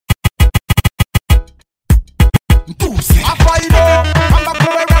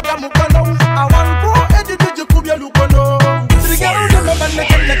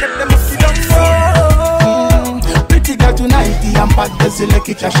Pretty girl tonight, I'm bad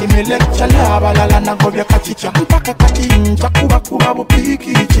Zelekita, she me lecture, la na govya kachicha, mpaka katinja, kuba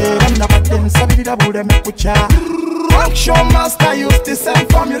bupikiche, na baden sabi da bude mekucha. Show master use the same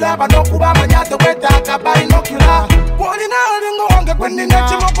formula, but no kuba manyata weta kabai nokula. Wali na lingo wange kwendi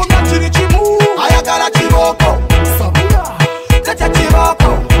nechi moko na chirichimu. Ayagala chiboko, sabura, techa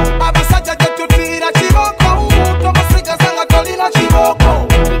chiboko, abasaja jetu tira chiboko, tomasika sanga tolina chiboko,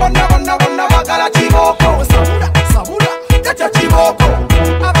 banda wagala chiboko, sabura, techa chiboko,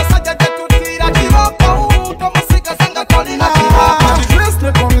 abasaja jetu tira chiboko, tomasika sanga tolina chiboko.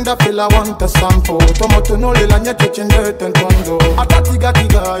 Feel I want a sample. Tomato no le la nyete chende tentondo. Atatiga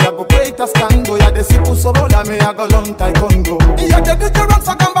ya go break a stando. Ya de sipu sorola me ya go long taekwondo. Ya de DJ rocks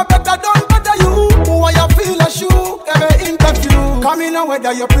a gamba better don't better you. Who I feel a shoe every interview. Come in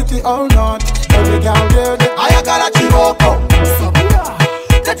whether you're pretty or not. Every girl there I got a chiboko. Sabura,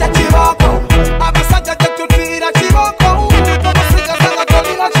 techa chiboko. Abasaja jetu tira chiboko. Tomasika sanga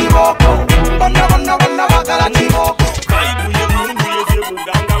tolina chiboko. Banda wagala chiboko.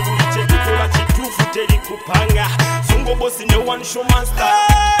 Kupanga Sungo bosi ne one show master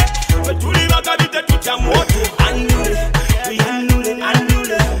Fatuli wakabite tutamoto Anule, we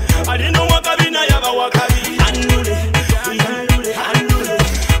anule Adino wakabina yaba wakabi Anule, we anule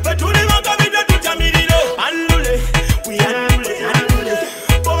Fatuli wakabite tutamirilo Anule, we anule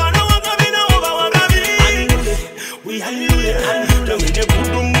Obano wakabina oba wakabi Anule, we anule Wine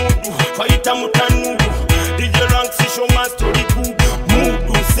kudu mudu, faita mutanudu DJ Ranks show master ikubu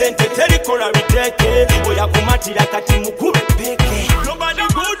Mudu sente terikola biteke Oya kumatira kati mukube peke Nobody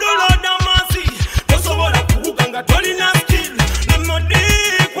good Lord have mercy Tosobola kubukanga tolina skill Nemodi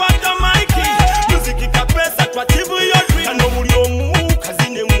kwata maiki Music ikapesa twatibu your dream Kano buli omu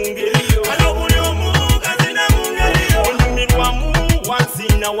kazine mungeliyo Kano buli omu kazine mungeliyo Onumirwamu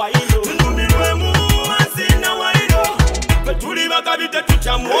wansina wailo Onumirwemu wansina wailo Petuli bakabite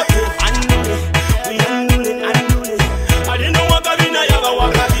tucha moto Anule, we anule Adino wakabina yaga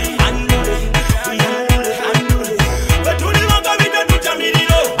wakabi Anule, we anule Petuli wakabite tucha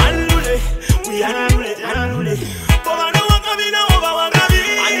mililo Anule, we anule Obano wakabina oba wakabi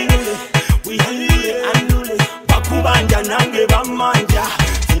Anule, we anule Bakubanja nange bamanja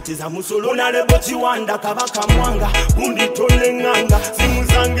Sitiza musolo na lebo chiwanda kabaka mwanga Undi tole nganga Simu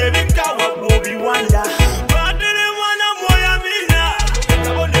zange vikawa bobi wanda Badele wana moya mina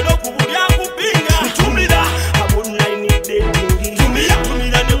Kabonelo kubulia kupinga Tumida Abona ini dating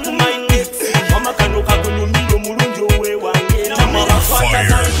Tumida ne kumaini Mama kanuka kunyumilo mulunjo we wange Mama wafata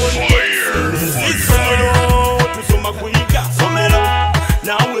tankoni Somelo Tusoma kuiga Somelo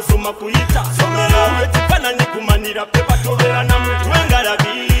Nawe soma kuita Somelo Wetipana ni kumanira Pepa tovela na mtuenga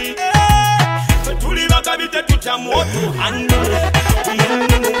labi Petuli wakabite tucha moto Anule, we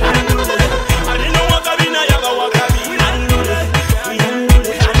anule Alino wakabina yaga wakabi Anule, we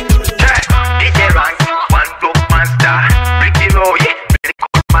anule DJ Ranks, one block master Pretty low, yeah, very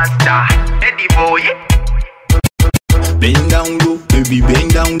good master Eddie boy, yeah Bend down low, baby,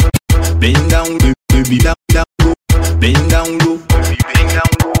 bend down Bend down low, baby, down low Bend down low, baby, bend down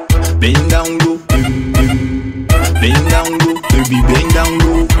low Bend down low, bend down low, baby, bend down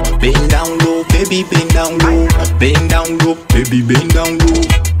low Bend down low, baby, bend down low Bend down low, baby, bend down low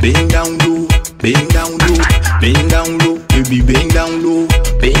Bend down low, bend down low Bend down low, baby, bend down low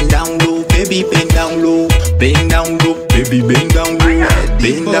Bend down low, baby, bend down low Bend down low, baby, bend down low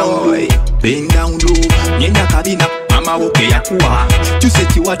Bend down low, bend down low Nyenda kabina, mama woke ya kuwa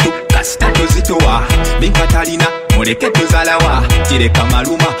Tuseti watu, kasita tozitowa Minkatalina, muleke tozalawa Tireka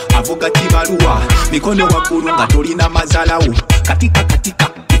maluma, avuga kibaluwa Mikono wakuru nga tolina mazalawo Katika,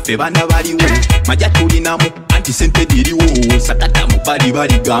 ife bana baliwo Maja tulinamu, antisente diriwo Sakata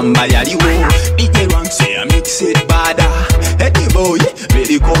mubali gamba yaliwo DJ Ranks say I mix it bada Eddie boy,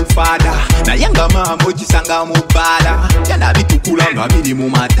 very cold father Na yanga mambo jisanga mubada Yana bitukula nga biri mu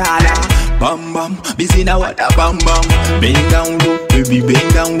matala Bam bam, busy na wata bam bam Bend down low, baby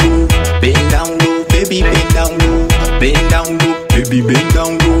bend down low Bend down low, baby bend down low Bend down low, baby bend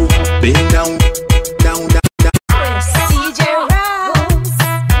down low Bend down, down DJ Ranks,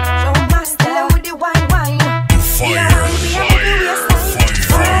 show master with the wine Fire,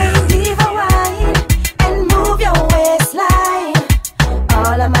 diva wine And move your waistline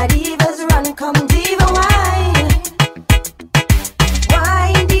All of my divas run, come diva wine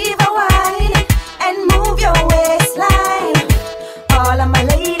Wine, diva wine And move your waistline All of my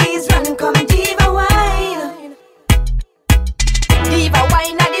ladies run, come diva wine Diva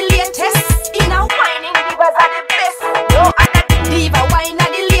wine are the latest In a whining divas are the best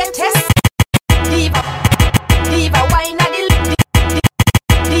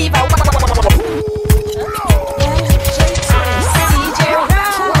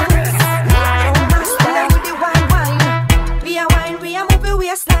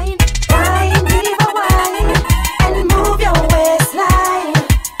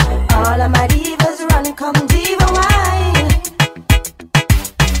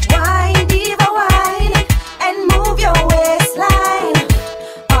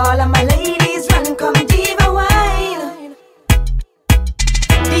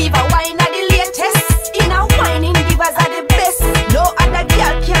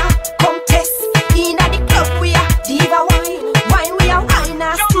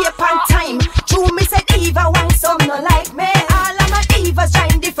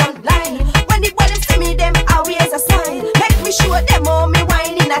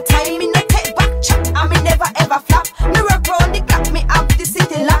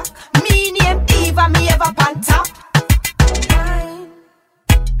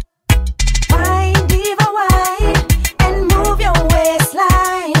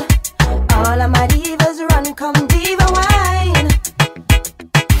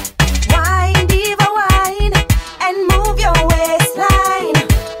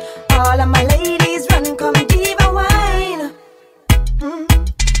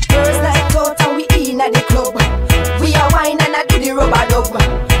at the club. We are wine and I do the rubber dub.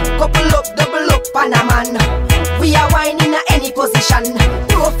 Couple up, double up, pan a man. We are wine in any position.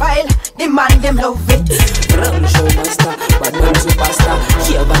 Profile, the man them love it. Ram show master, bad man superstar.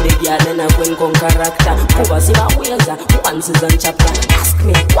 Here by the girl and I win con character. Over see my wheels, one season chapter. Ask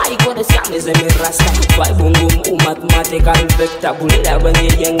me why you got the scam is a me rasta. Why boom boom mathematical vector. Bullet when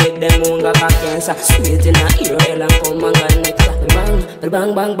you young with them unga cancer. Sweet in a ear, hell and come and nectar.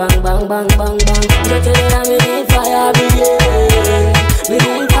 Bang, bang, bang, bang, bang, bang, bang. You tell me me need fire brigade. Me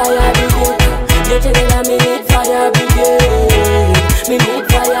need fire brigade. You tell me need fire brigade. Me need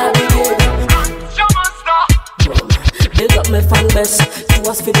fire brigade. Big up my fan best, to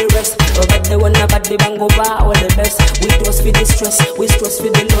us for the rest. But they wanna bad the bang over all the best. We toast for the stress, we stress for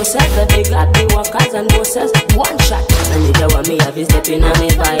the losses. That they got the workers and bosses. One shot, and the one me have is stepping on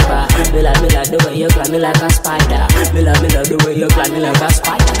me viber. Me like the way you climb me like a spider. Me like the way you climb me like a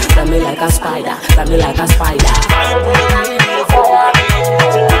spider. Climb me like a spider, climb me like a spider.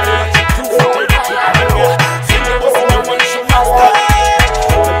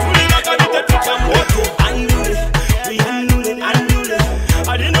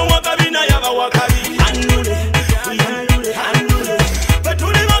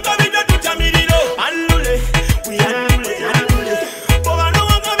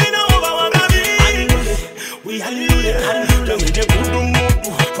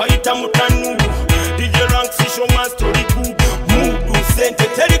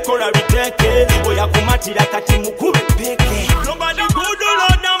 Kumatira kati mukube peke. Nobody good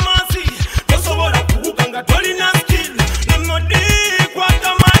Lord na mercy. Tosobola kubukanga tolina skill. Nemodi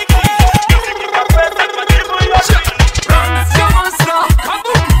kwata Mikey.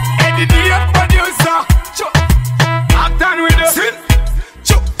 Eddie the producer. Acting with the sin.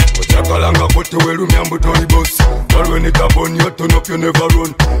 Ochakalanga kote welumya mbutoli boss. Walweni kaboni you turn up you never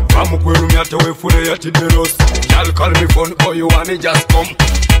run. Kamu kwelumya tewe fune ya tideros. Y'all call me phone or you want me just come.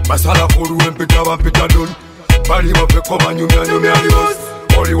 Basala kuru empita vampita dun. Bali wape koma nyumya nyumya dios.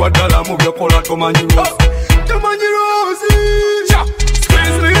 Oli wadala mubya kola tomanyiros. Tomanyirosi.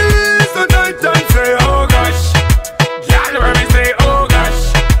 Squeeze me so night and say oh gosh. Y'all when me say oh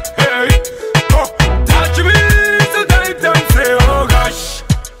gosh. Hey, oh, touch me so night and say oh gosh.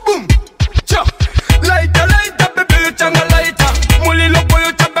 Boom, cha. Lighter, baby, changa lighter. Muli lopo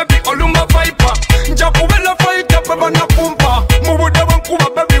yo cha baby, olumba viper. Njaku vela fighter, baba na pumpa. Mubuda wankuba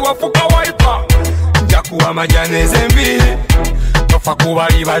baby wafuka wiper. Njaku wa majane zembi. Tofa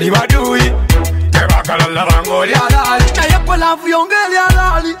kubali bali badui. Tebakala lavangoli alali. Na yepo lavu yongeli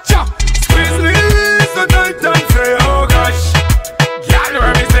alali. Cha. Squeeze me so night and say oh gosh. Girl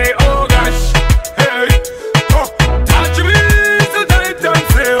when me say oh gosh. Hey, oh, touch me so night and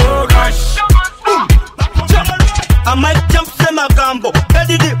say oh gosh. I might jump say my gambo.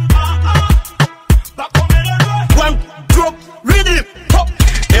 Ready dip. One drop, Riddim.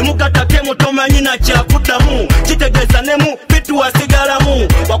 Emugata kemu tomanyina kyakuddamu. Kitegeeza nemu bitu wasigalamu.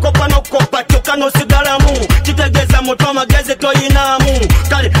 Wakopa nokopa kyokka nosigalamu. Kitegeeza muto amagezi toyinaamu.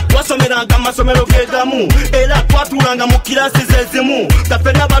 Kale twasomeranga amasomero gegamu. Era twatulanga mu kirasi zezimu.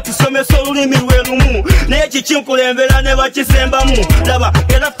 Tafena batusomesa olulimi lwe lumu. Naye kikinkulembera ne bakisembamu. Laba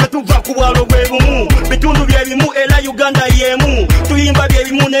era ffe tuva ku bwalo bwe bumu. Bitundu bye bimu era Uganda yemu. Tuyimba bye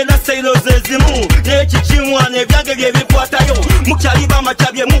bimu n'era seyiro zezimu. Naye kikimwana ebyange bye bikwatayo. Mukyaliba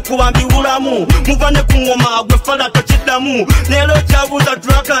amakyabye mukubambi ulamu. Muvane ku ngoma gwe fala tokiddamu. Leero kyabuuza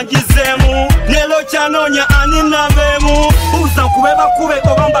tulaka ngizeemu. Leero kyanoonya ani nabeemu. Buuza nkube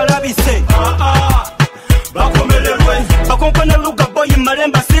bakube oba mbalabise. Bakomererwe. Bakonkone luga boy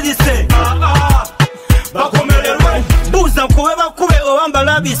malemba sirise. Bakomererwe. Buuza nkube bakube oba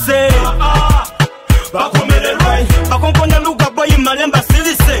mbalabise. Bakomererwe. Bakonkone luga boy malemba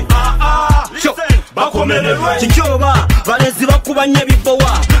sirise. Bakomererwe. Kichoba balezi bakubanye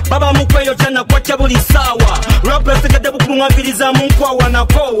bibowa. Baba mukweyo jana kwa chabuli sawa. Rapper segede bukumwabiriza munkwawa na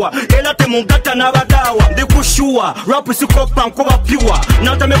kowa. Era temugata n'abadawa. Ndikushua rap sikopa nkuba piwa.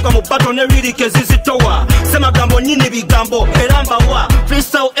 Natameka mu battle ne lyrics zizitowa. Sema gambo nyini bigambo era mbawa.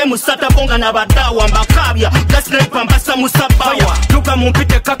 Freestyle emusata bonga n'abadawa mbakabya. Gasniper mbasa musabawa. Luka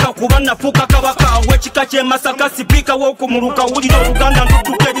mumpite kaka kubana fuka kabaka. Wechika che masaka sipika woku muruka uliro Uganda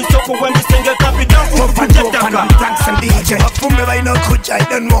ndutuke bisoko wembisenge kapita. Thanks and DJ. Fume by no kuja, I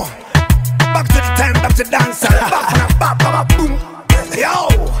don't know. Back to the time, back to dance. Back, boom. Yo,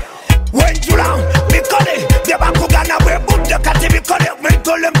 when you long, because the Bakugana we put the cat because we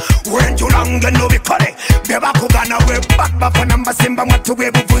told them when you long, you know because the Bakugana we back for number Simba what to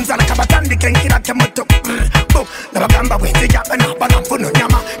wear boots and a cabatandi can kill a tomato. Boom, the Bagamba when they got an apple for no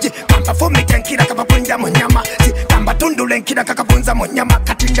yama. Pampa for me can kill a capapunja monyama. Kamba tundu len kila kakapunza monyama.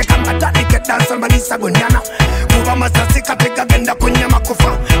 Katinga kamba tani dance on Manisa Gunyana. Kuba masasika piga genda kunyama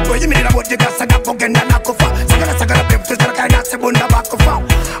kufa. Boy me la body gas aga kugenda na kufa. Sagara pepsi sagara na sebunda bakufa.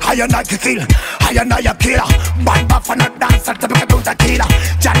 Haya na kill, haya na ya killer. Bamba fana dancer tabaka tuta killer.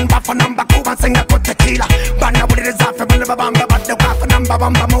 Jan bafa namba kuba singa tequila. Banda body reserve bamba bamba bada kafa namba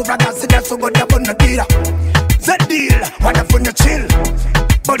bamba move ragazzi da so good up on the dealer. The deal, what if when you chill?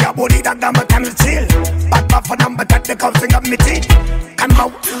 But your body that number can chill. But bafa namba that the comes sing up me teeth. Come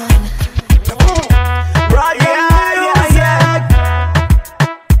out. Right, yeah.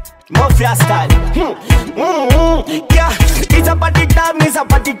 Mafia style. Yeah, it's a party time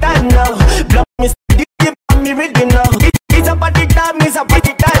now. Blow me DJ, me reading now. It's a party time now. It's a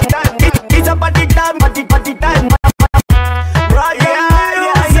party time, party time. Right, yeah.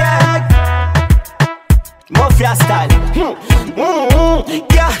 Mafia style.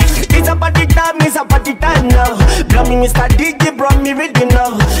 Yeah, it's a party time now. Blow me Mr. DJ, bro, me reading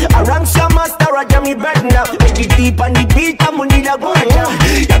now. Around your master, I get me bed now. Make it deep on the beat, I'm gonna need a go.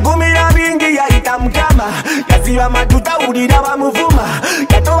 Ya gumi la bingi ya itamkama. Ya siwa matuta udida wa muvuma.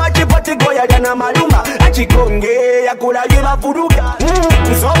 Ya toa chipote goya jana maluma. Achikonge ya kula yeba furuga.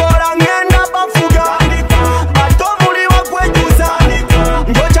 Sobora ngenda bafuga. Bato muli wa kwejuza.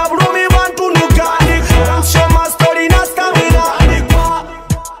 Njocha brumi wantunuka. Show my story na stamina.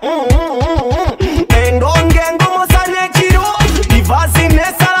 Endongengo mosanye chiro. Divasi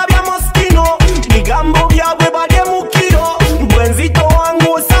nesa la vya moschino. Migambo vya weba de mukiro. Bwenzito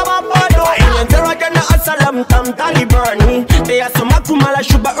wangu sababado. Nyentera jana asalam tam talibani. Deya somakumala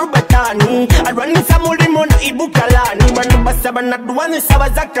shuba urbatani. Arwani samulimo na ibukalani. Banubasa banaduwani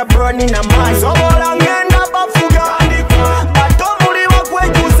sabazaka burani na mani. Sobola ngenda bafuga. Bato muli wa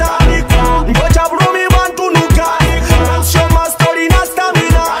kwejuza. Njocha brumi wantunuka. Show my story na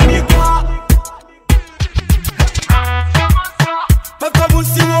stamina.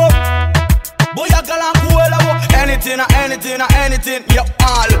 Anything, yo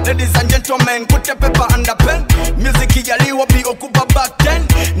all ladies and gentlemen, put your paper and the pen. Music yaliwa bi okuba back then.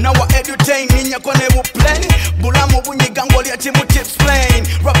 Now I edutain ninya kone wo plan. Bulamu bunyigango ya timu tips plain.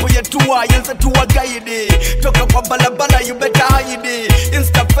 Rapu ya tuwa yenza tuwa guide. Toka kwa balabala you better hide it.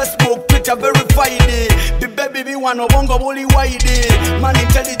 Insta, Facebook, Twitter verified it. The baby be one wongo bully wide. Man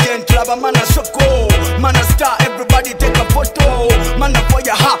intelligent, lava man a soko. Man a star, everybody take a photo. Man a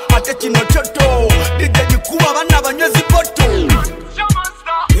fire ha, ateti no choto. DJ Yukuba bana banyezi poto.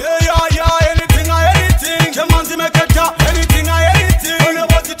 Yeah, anything. Jamanzi meketa, anything.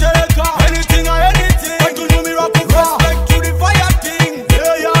 Unaboti teleka, anything. When to do me rap respect to the fire thing.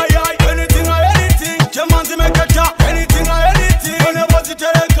 Yeah, anything. Jamanzi meketa, anything. Unaboti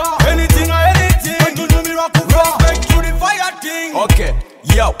teleka, anything. When to do me rap respect to the fire thing. Okay,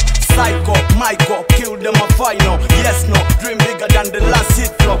 yo, Psycho, Michael, kill them a final. Yes, no, dream bigger than the last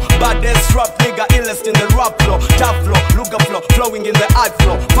hit flow. Baddest rap nigga, illest in the rap flow. Top flow, Luga flow, flowing in the art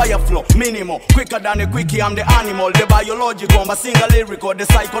flow. Fire flow, minimal, quicker than a quickie, I'm the animal. The biological, my single lyrical, the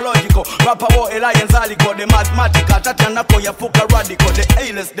psychological. Rapper war, alliance, alico, the mathematical. Tatanako, ya fuka radical. The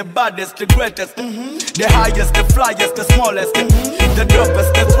A-list, the baddest, the greatest. The highest, the flyest, the smallest. The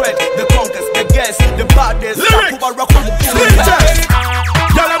dopest, the threat, the conquest, the guest, the baddest.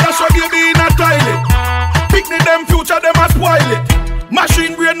 Y'all ever show baby in a toilet? Picnic them future, them a spoil it.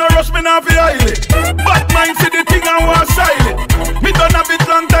 Machine brain no rush, me now fi hide it. Bad mind see the thing and want silent. Me done have it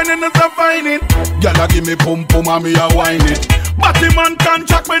long time and not find it. Y'all give me pum pum and me a whine it. Batty man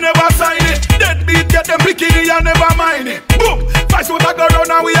contract, me never sign it. Deadbeat get them bikini and never mind it. Boom, fast what I go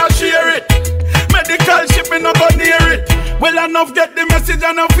round and we a share it. Medical ship me no go near it. Well enough get the message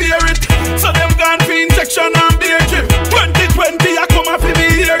and I fear it. So them gone for injection and beer trip. 2020 I come and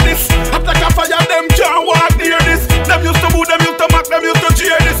me hear this. After a fire them can't walk near this. Them used to boo, them used to mock, them used to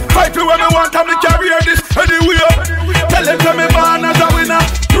cheer this. Fight me when I want them to carry this. Anyway, tell them to me born as a winner.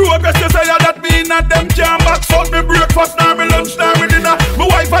 Progress to say that me not them can't back. Out me breakfast, now me lunch, now me dinner. My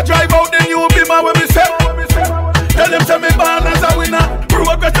wife I drive out the new beamer when me say. Tell them to me born as a winner.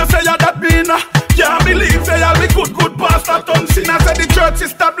 Progress to say that me not. Can't believe say I'll be good pastor ton sinner. Say the church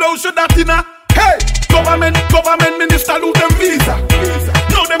sister blow should that dinner. Hey, government minister lose them visa.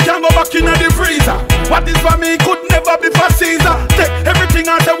 Now them can't go back in the freezer. What is for me could never be for Caesar. Take everything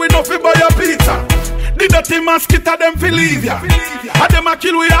I say we no fi buy a pizza. The dirty mosquito them fi leave ya. And them a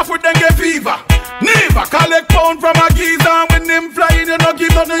kill we half with them get fever. Never collect pound from a geezer. When them flying you no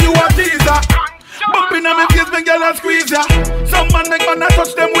give none of you a teaser. Bumping on me face, me girl and squeeze ya. Some man make man a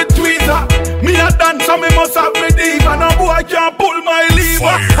touch them with tweezer. Me a dance, so me must have me diva. No boy can't pull my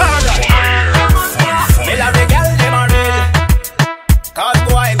lever. Me love the girl, them a real. Cause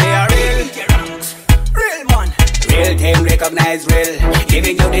boy, they are real. Real man. Real thing, recognize real.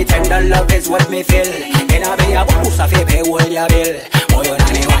 Giving you the tender love is what me feel. And I be a boss of a pay all your bill. Oh, you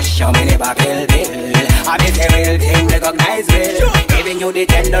know me wash how me never bill. I be the real thing, recognize real. Giving you the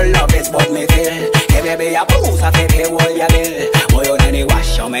tender love is what me feel. If you be a boss of a pay all your bill. Oh, you know me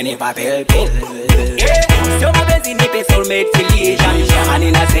wash how me never bill. Yeah, so my busy nip is soulmate filiation. And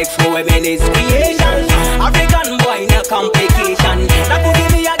in a sex for women is creation. African boy no complication. That could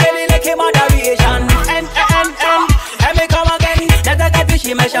give me a girl like a moderation. And me come again. That I get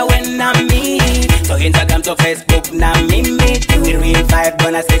fishy measure when I'm me. So Instagram to Facebook now me. The real vibe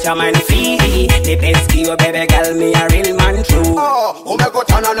gonna set your mind free. The best skill baby girl me a real man true.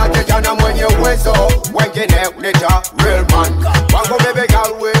 Umekutana na kijana mwenye uwezo, wengine unita real man. Wangu baby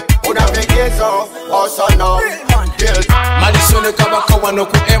girl we una vigezo, osana Malisone kabaka wano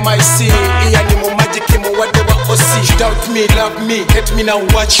ku MIC. Iya ni mu magic mu wade wa OC. Doubt me, love me, hate me now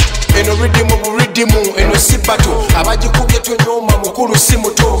watch. Eno riddim, eno sibato. Abaji kubye tunyoma mukuru si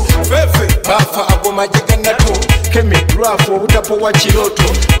muto. Fefe, bafa abo majiga nato. Kemi, rafo, utapo wa chiloto.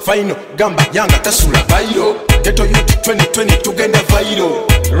 Final, gamba, yanga, tasula, bayo. Geto youth 2020 tugenda vairo.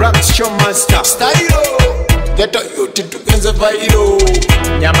 Raps show master, style. Geto youth tugenza vairo.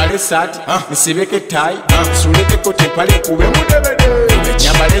 Nyamale sat, nisibeke tai. Suleke kote pale kube mudebede.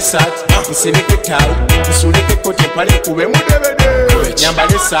 Nyambale sat, nisibeke tai. Suleke kote pale kube mudebede.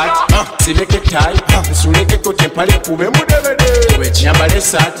 Nyambale sat, nisibeke tai. Suleke kote pale kube mudebede. Nyambale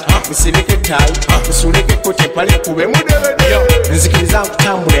sat, nisibeke tai. Suleke kote pale kube mudebede. Nzikiriza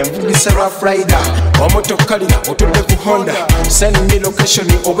kutambule mvugisa rough rider. Omotokalina otudde ku Honda. Send me location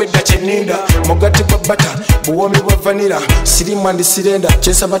obedda kyeninda. Mugati gwa butter, buwomi bwa vanilla. Sirimu and sirenda,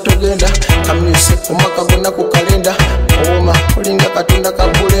 chesa batogenda. Kamyuse omwaka gonna ku kalenda. Oma olinga katonda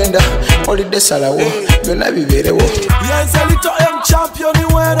kabulenda. Holiday salawo byonna bibeerewo. Yes, a little M champion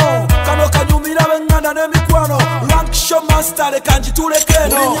weno. Kano kanyumira bengana n'emikwano. Rank show master kanji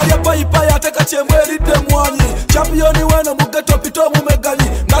tulekeno. Linya ya paipa yateka chemwe Riddim mwanyi. Champion weno mugeto pito mumeganyi.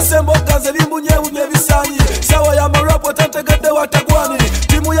 Ngasembo gaze limbunye bisanyi. Sawa ya marapu watantegede watagwani.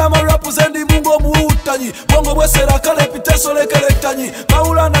 Timu ya marapu zendi mungo muhutanyi. Bongo bwesera kale piteso lekerektanyi.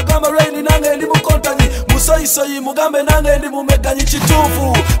 Paula na gama raini nange ndi mukontanyi. Musoyi mugambe nange ndi mumeganyi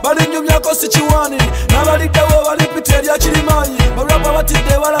chitufu. Bali nyumyako si chiwani. Nabalidewo balipite lya chilimanyi. Marapa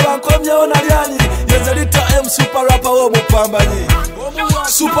batide wala bankomyewo nalyanyi. Yenze lita M super rapper wo mupambanyi.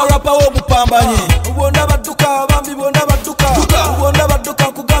 Super rapper wo mupambanyi. Ubonda baduka bambi bonda baduka. Ubonda baduka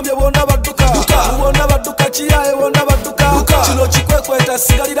kugambye bonda baduka. Ubonda baduka chiyaye bonda baduka. Chino chikwekwe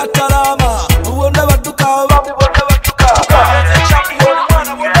tasigalira talama. Ubonda baduka bambi bonda baduka. Yenze champion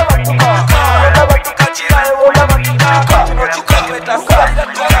mwana bonda baduka. Ubonda baduka chiyaye bonda baduka. Chino chikwekwe tasigalira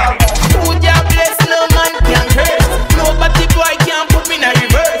talama.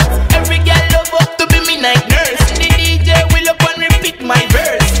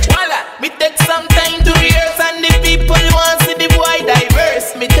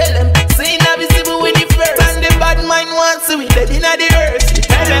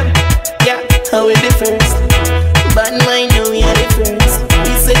 How we the first? Bad mind, know we are the first.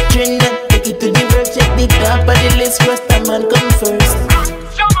 We said trend and take it to the world. Check the top of the list, Rasta man come first.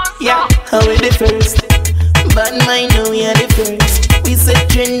 Yeah, how we the first? Bad mind, know we are the first. We said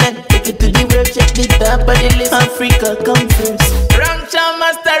trend and take it to the world. Check the top of the list, Africa come first. Rank charm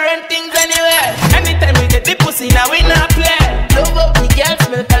master run things anywhere. Anytime we get the pussy, now we not play. Love up the girls,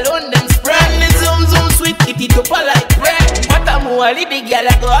 milk alone them spread. The zoom sweet, eat it up like bread. Wally the girl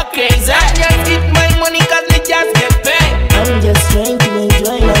I go crazy. I just eat my money cause me just get paid. I'm just trying to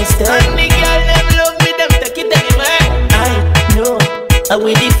enjoy myself. And the girl them love me, them take it anywhere. I know how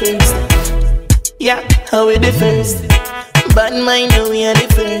we the first. Yeah, how we the first. Bad mind know we are the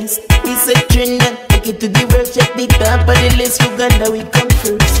first. We said trend and take it to the world. Check the top of the list, Uganda we come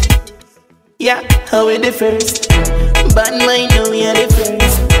first. Yeah, how we the first. Bad mind know we are the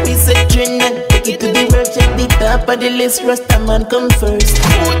first. We said trend and take it to the world. Check the top of the list, Rasta man come first.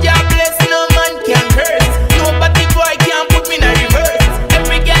 Who ya bless, no man can curse. Nobody boy can put me in a reverse.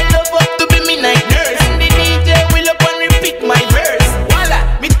 Every girl love up to be me night nurse. And the DJ will up and repeat my verse. Voila,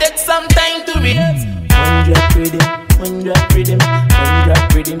 me take some time to rehearse. One drop rhythm,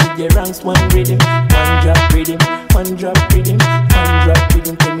 DJ ranks one rhythm. One drop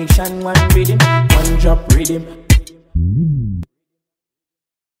rhythm, commission one rhythm. One drop rhythm.